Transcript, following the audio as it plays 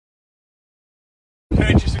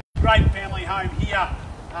purchase a great family home here,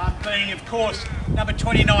 being of course number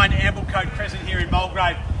 29 Amblecote Crescent here in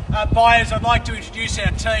Mulgrave. Buyers, I'd like to introduce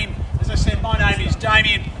our team. As I said, my name is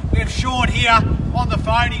Damien. We have Shaun here on the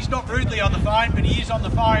phone. He's not rudely on the phone, but he is on the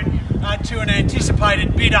phone to an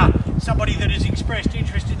anticipated bidder, somebody that has expressed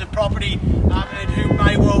interest in the property and who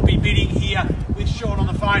may well be bidding here with Shaun on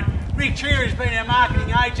the phone. Cheah has been our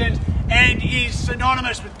marketing agent and is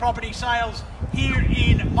synonymous with property sales here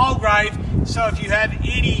in Mulgrave. So if you have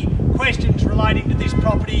any questions relating to this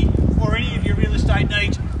property or any of your real estate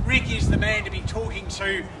needs, Rick is the man to be talking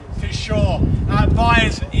to for sure.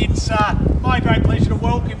 Buyers, it's my great pleasure to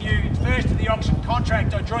welcome you. First to the auction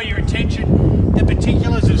contract, I draw your attention. The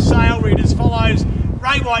particulars of sale read as follows.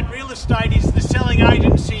 Ray White Real Estate is the selling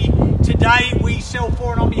agency. Today we sell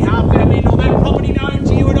for and on behalf of our vendor that property known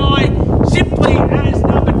to you and I simply as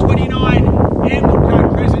number 29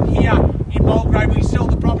 Amblecote Crescent here in Mulgrave. We sell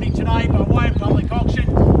the property today by way of public auction.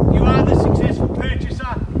 You are the successful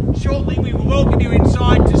purchaser. Shortly we will welcome you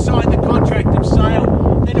inside to sign the contract of sale.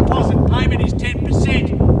 The deposit payment is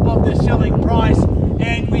 10% of the selling price,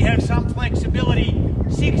 and we have some flexibility,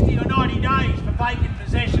 60 or 90 days for vacant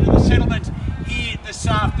possession of the settlement here this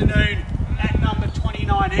afternoon at number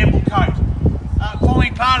 29 Amblecote.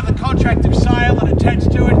 Forming part of the contract of sale and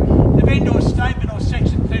attached to it, the vendor's statement or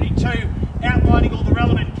section 32 outlining all the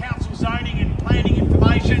relevant council zoning and planning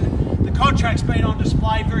information. The contract's been on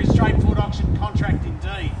display, very straightforward auction contract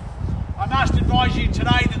indeed. I must advise you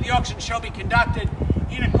today that the auction shall be conducted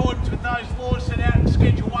in accordance with those laws set out in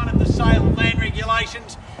Schedule 1 of the Sale of Land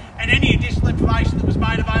Regulations, and any additional information that was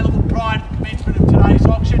made available prior to the commencement of today's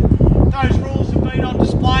auction. Those rules have been on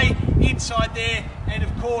display inside there and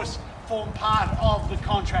of course form part of the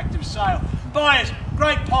contract of sale. Buyers,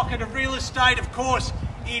 great pocket of real estate. Of course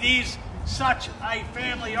it is such a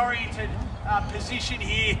family oriented position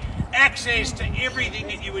here. Access to everything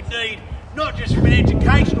that you would need, not just from an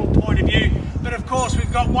educational point of view, but of course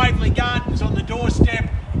we've got Waverley Gardens on the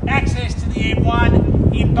doorstep, access to the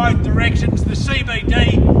M1 in both directions, the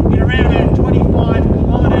CBD in around about 25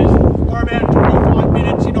 kilometres or about 25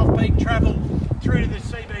 minutes in off-peak travel through to the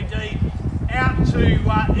CBD, out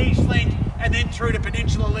to East Link and then through to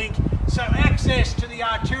Peninsula Link. So access to the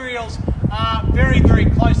arterials are very, very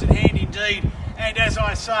close at hand indeed. And as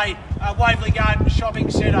I say, Waverley Gardens Shopping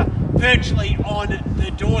Centre virtually on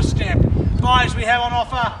the doorstep. Buyers, we have on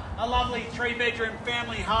offer a lovely 3-bedroom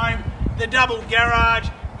family home, the double garage.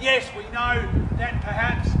 Yes, we know that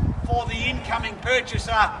perhaps for the incoming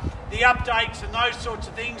purchaser, the updates and those sorts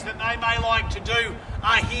of things that they may like to do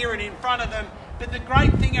are here and in front of them. But the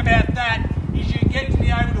great thing about that is you get to be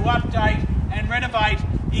able to update and renovate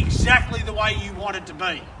exactly the way you want it to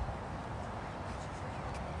be.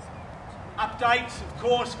 Updates, of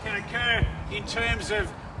course, can occur in terms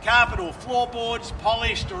of carpet or floorboards,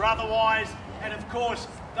 polished or otherwise, and of course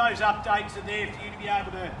those updates are there for you to be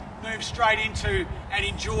able to move straight into and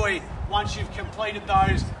enjoy once you've completed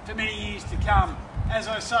those for many years to come. As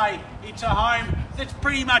I say, it's a home that's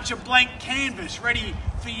pretty much a blank canvas, ready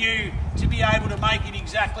for you to be able to make it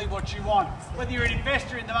exactly what you want. Whether you're an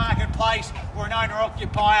investor in the marketplace or an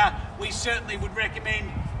owner-occupier, we certainly would recommend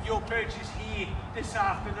your purchase here this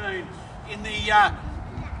afternoon. In the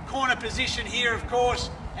corner position here, of course,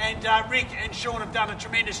 and Rick and Shaun have done a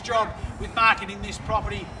tremendous job with marketing this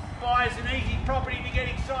property. Buyers, an easy property to get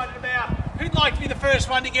excited about. Who'd like to be the first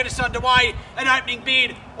one to get us underway? An opening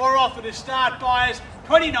bid or offer to start, buyers?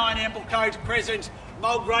 29 Amblecote Crescent,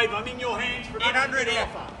 Mulgrave. I'm in your hands for an 800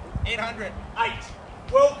 offer. 800. 8.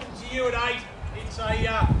 Welcome to you at 8. It's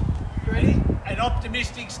an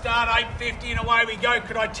optimistic start, 850, and away we go.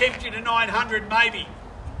 Could I tempt you to 900 maybe?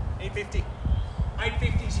 850.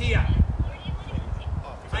 850's here.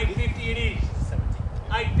 850 it is.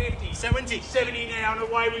 850. 70. 70 now, and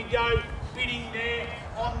away we go. Bidding there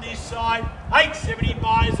on this side. 870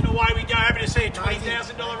 buyers, and away we go. Happy to see a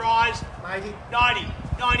 $20,000 rise. 90. 90.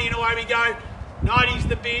 90, and away we go. 90's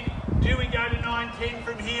the bid. Do we go to 910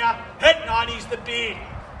 from here? Hit 90's the bid.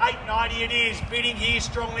 890 it is. Bidding here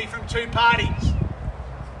strongly from two parties.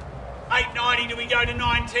 890, do we go to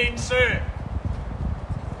 910, sir?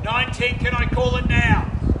 910, can I call it now?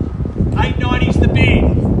 890's the bid.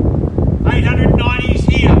 890's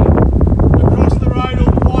here. Across the road,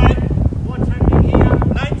 all quiet. What's happening here?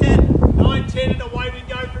 910. 910, and away we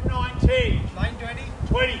go from 910. 920.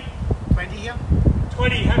 20. 20 here.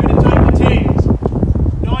 20, happy to take the 10s.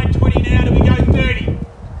 920 now, do we go 30?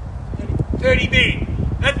 30 bid.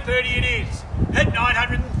 At 30 it is. At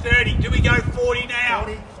 930, do we go 40 now?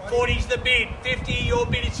 40. 40's the bid. 50 your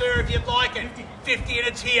bid, sir, if you'd like it. 50 and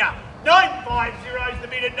it's here. 950's the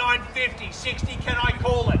bid at 950. 60, can I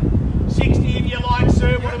call it? 60 if you like,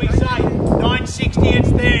 960,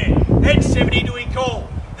 it's there. At 70, do we call?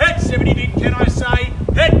 At 70 bid, can I say?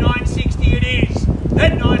 At 960 it is.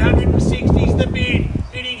 At 960 is the bid.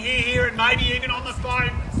 Bidding here, and maybe even on the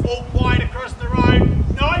phone, all quiet across the road.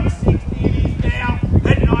 960 it is now.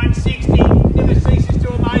 At 960, never ceases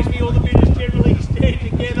to amaze me. All the bidders generally stand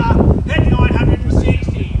together. At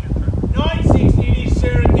 960. 960 it is,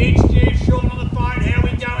 sir, against you. Shaun on the phone, how are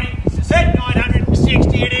we going? At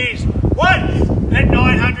 960 it is. Once at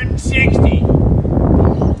 960.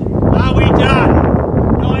 Are we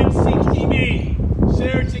done? 960 me.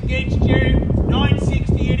 Sir, it's against you.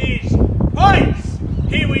 960 it is. Twice.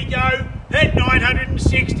 Here we go. At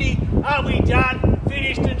 960. Are we done?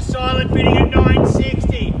 Finished and silent, bidding at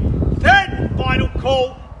 960. Third final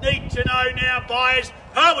call. Need to know now, buyers.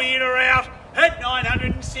 Are we in or out? At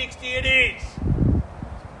 960 it is.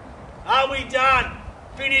 Are we done?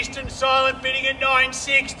 Finished and silent, bidding at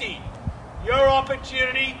 960. Your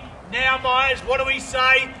opportunity. Now, buyers, what do we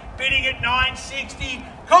say? Bidding at 960.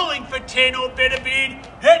 Calling for 10 or better bid.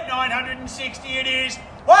 At 960 it is.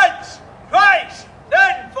 Once, twice,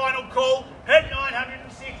 third and final call. At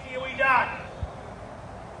 960, are we done?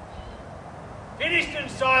 Finished and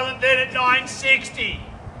silent then at 960.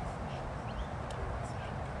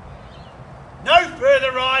 No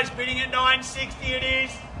further rise, bidding at 960 it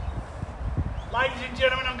is. Ladies and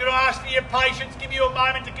gentlemen, I'm going to ask for your patience. Give you a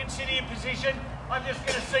moment to consider your position. I'm just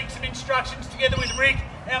going to seek some instructions together with Rick,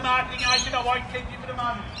 our marketing agent. I won't keep you for the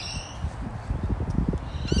moment.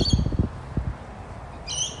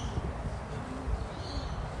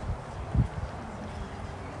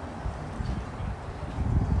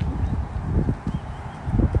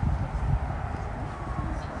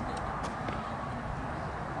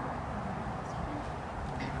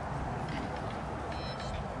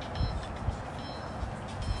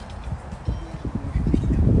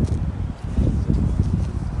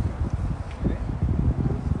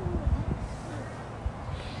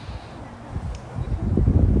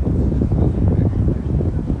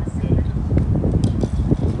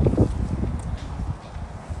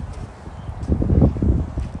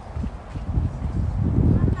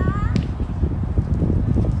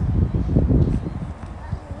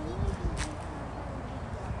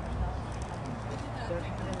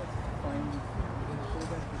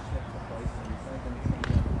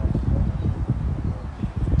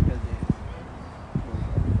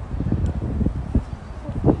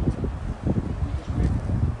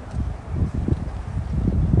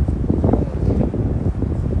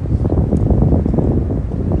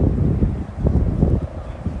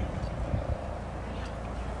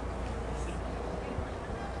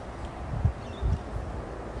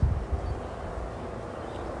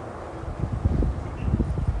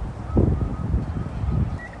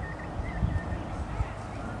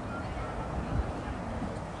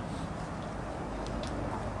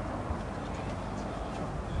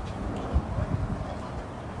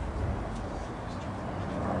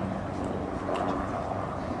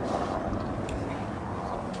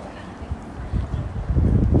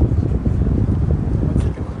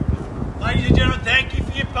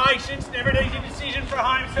 Patience, never an easy decision for a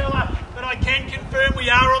home seller, but I can confirm we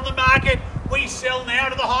are on the market. We sell now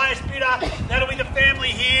to the highest bidder. That'll be the family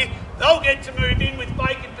here. They'll get to move in with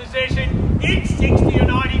vacant possession in 60 or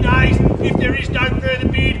 90 days. If there is no further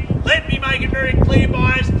bid, let me make it very clear,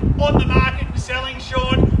 buyers, on the market and selling,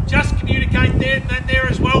 Shaun, just communicate that there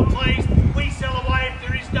as well, please. We sell away if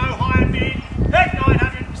there is no higher bid. At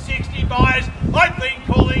 960, buyers, I've been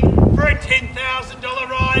calling for a $10,000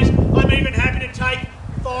 rise. I'm even happy to take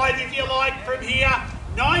 5 if you like from here.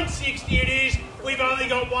 960 it is. We've only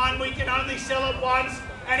got one. We can only sell it once,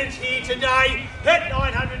 and it's here today at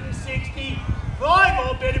 960. 5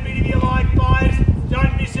 or better bid if you like, buyers.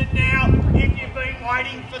 Don't miss it now. If you've been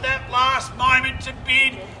waiting for that last moment to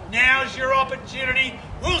bid, now's your opportunity.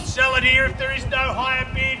 We'll sell it here if there is no higher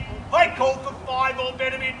bid. I call for 5 or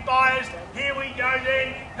better bid, buyers. Here we go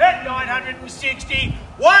then at 960.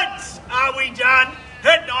 Once are we done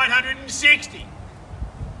at 960.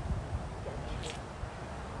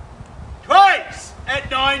 Twice at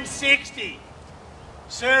 960.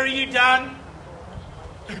 Sir, are you done?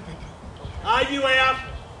 Are you out?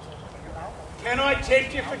 Can I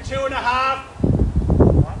tempt you for 2.5?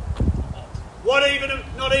 What even?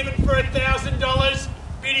 Not even for $1,000?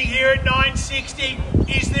 Bidding here at 960.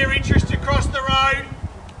 Is there interest across the road?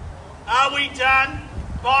 Are we done?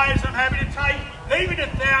 Buyers, I'm happy to take even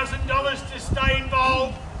 $1,000 to stay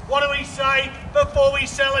involved. What do we say before we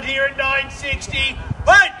sell it here at 960?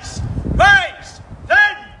 Once, twice,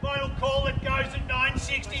 then final call that goes at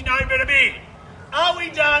 960, no better bid. Are we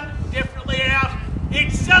done? Definitely out.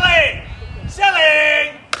 It's selling!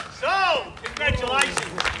 Selling! Sold! Congratulations.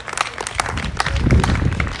 Congratulations.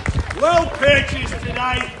 Well purchased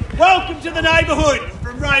today. Welcome to the neighbourhood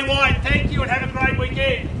from Ray White. Thank you and have a great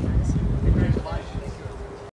weekend.